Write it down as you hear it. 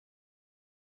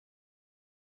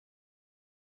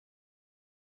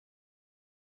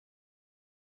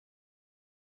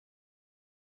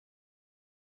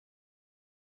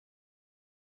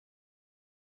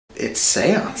it's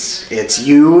seance. It's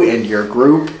you and your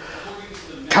group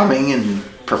coming and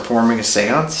performing a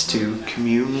seance to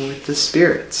commune with the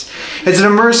spirits. It's an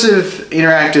immersive,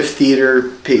 interactive theater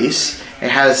piece.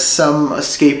 It has some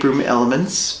escape room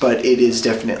elements, but it is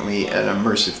definitely an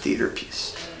immersive theater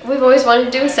piece. We've always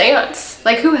wanted to do a seance.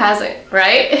 Like, who hasn't,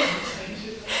 right?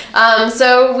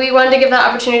 So we wanted to give that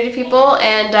opportunity to people,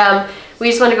 and we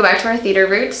just wanted to go back to our theater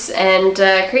roots and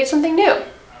create something new.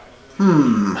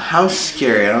 How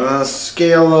scary? On a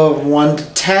scale of 1 to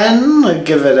 10, I'd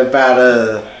give it about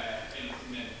a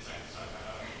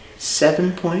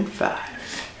 7.5.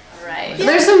 Right. Yeah.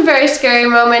 There's some very scary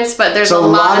moments, but there's a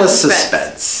lot of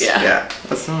suspense. Yeah.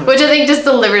 Which I think just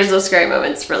delivers those scary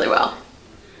moments really well.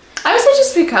 I would say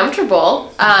just be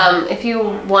comfortable. If you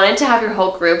wanted to have your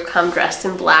whole group come dressed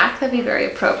in black, that'd be very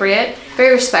appropriate.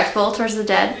 Very respectful towards the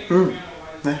dead.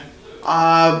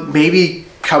 Maybe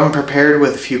come prepared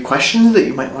with a few questions that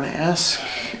you might want to ask.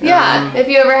 Yeah, if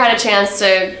you ever had a chance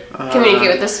to communicate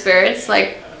with the spirits,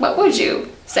 like, what would you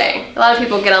say? A lot of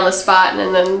people get on the spot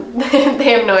and then they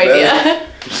have no idea.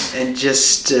 And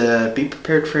just be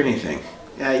prepared for anything.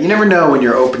 You never know when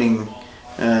you're opening,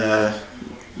 the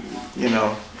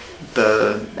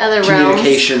other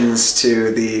communications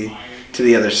to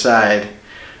the other side,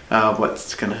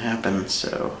 what's going to happen.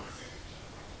 So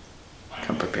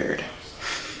come prepared.